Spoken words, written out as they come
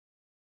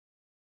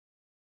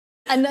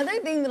Another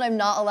thing that I'm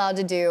not allowed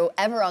to do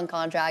ever on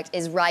contract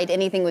is ride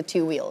anything with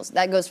two wheels.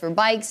 That goes for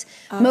bikes,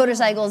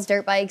 motorcycles,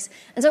 dirt bikes.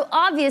 And so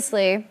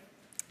obviously,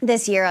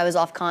 this year I was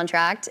off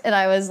contract and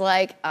I was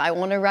like, I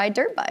want to ride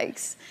dirt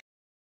bikes.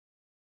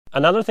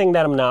 Another thing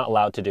that I'm not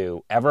allowed to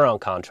do ever on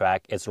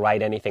contract is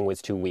ride anything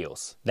with two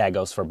wheels. That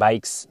goes for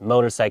bikes,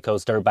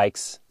 motorcycles, dirt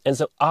bikes. And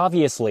so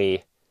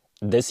obviously,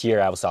 this year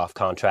I was off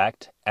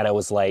contract and I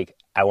was like,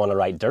 I want to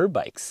ride dirt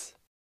bikes.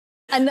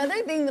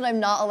 Another thing that I'm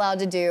not allowed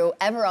to do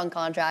ever on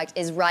contract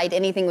is ride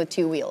anything with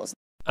two wheels.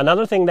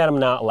 Another thing that I'm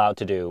not allowed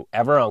to do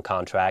ever on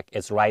contract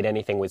is ride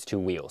anything with two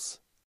wheels.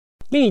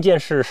 另一件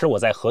事是我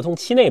在合同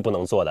期内不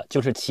能做的，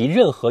就是骑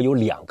任何有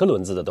两个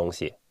轮子的东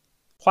西。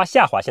画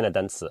下划线的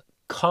单词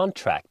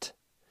contract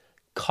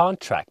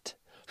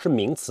是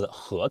名词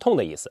合同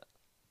的意思。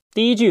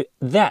第一句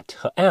that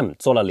和 am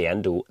做了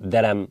连读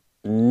that I'm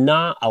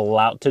not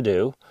allowed to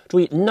do， 注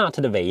意 not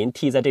的尾音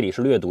t 在这里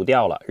是略读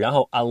掉了，然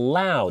后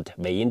allowed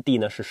尾音 d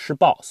呢是失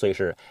爆，所以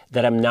是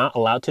that I'm not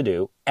allowed to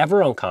do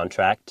ever on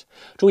contract。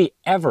 注意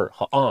ever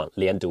和 on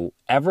连读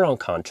ever on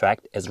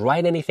contract is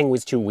ride anything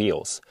with two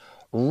wheels，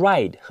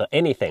 ride 和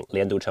anything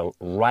连读成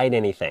ride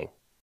anything。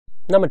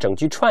 那么整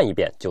句串一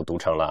遍就读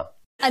成了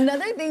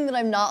Another thing that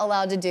I'm not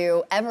allowed to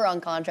do ever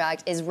on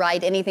contract is ride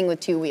anything with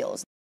two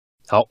wheels.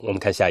 好，我们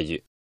看下一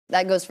句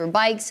That goes for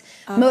bikes,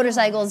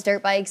 motorcycles,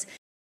 dirt bikes.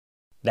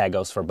 That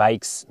goes for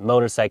bikes,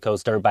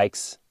 motorcycles, dirt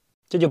bikes.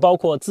 这就包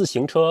括自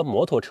行车、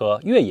摩托车、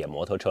越野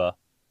摩托车。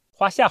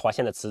画下划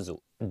线的词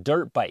组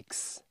dirt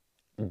bikes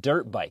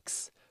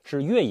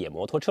是越野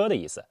摩托车的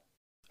意思。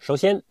首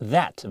先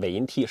that 尾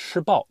音 t 失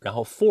爆，然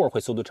后 for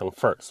会速读成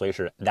for， 所以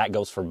是 that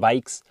goes for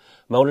bikes,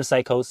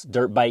 motorcycles,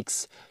 dirt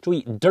bikes。 注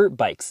意 dirt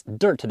bikes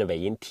dirt 的尾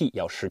音 t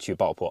要失去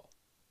爆破。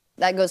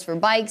 That goes for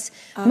bikes,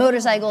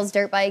 motorcycles,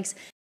 dirt bikes.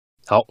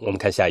 好，我们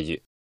看下一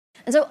句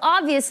And so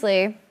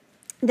obviously,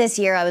 this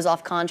year I was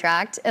off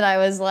contract and I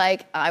was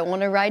like, I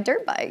want to ride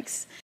dirt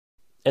bikes.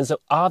 And so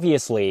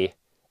obviously,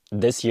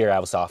 this year I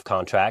was off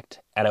contract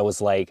and I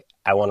was like,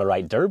 I want to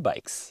ride dirt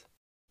bikes.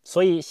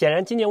 所以显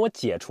然今年我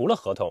解除了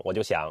合同，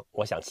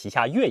我想骑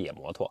下越野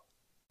摩托。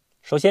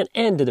首先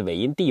and 的尾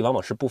音 d 往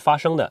往是不发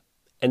声的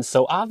And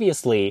so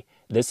obviously,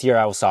 this year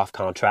I was off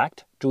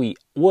contract. 注意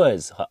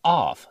was 和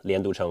off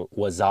连读成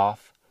was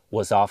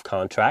off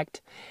contract.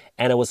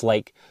 And it was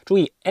like 注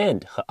意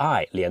and 和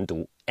I 连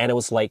读 And it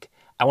was like,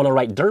 I want to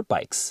ride dirt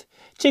bikes.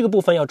 这个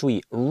部分要注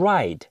意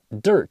ride,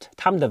 dirt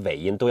它们的尾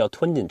音都要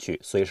吞进去，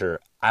所以是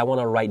I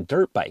want to ride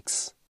dirt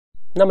bikes.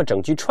 那么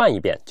整句串一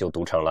遍就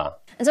读成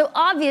了 And so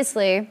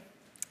obviously,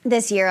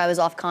 this year I was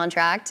off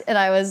contract and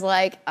I was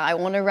like, I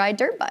want to ride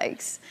dirt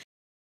bikes.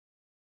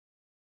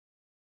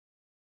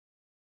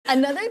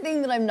 Another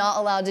thing that I'm not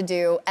allowed to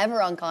do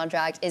ever on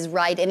contract is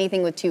ride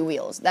anything with two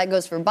wheels. That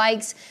goes for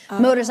bikes,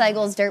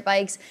 motorcycles, dirt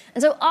bikes.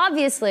 And so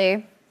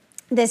obviously,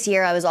 this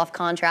year I was off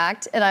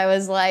contract and I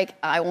was like,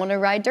 I want to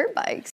ride dirt bikes.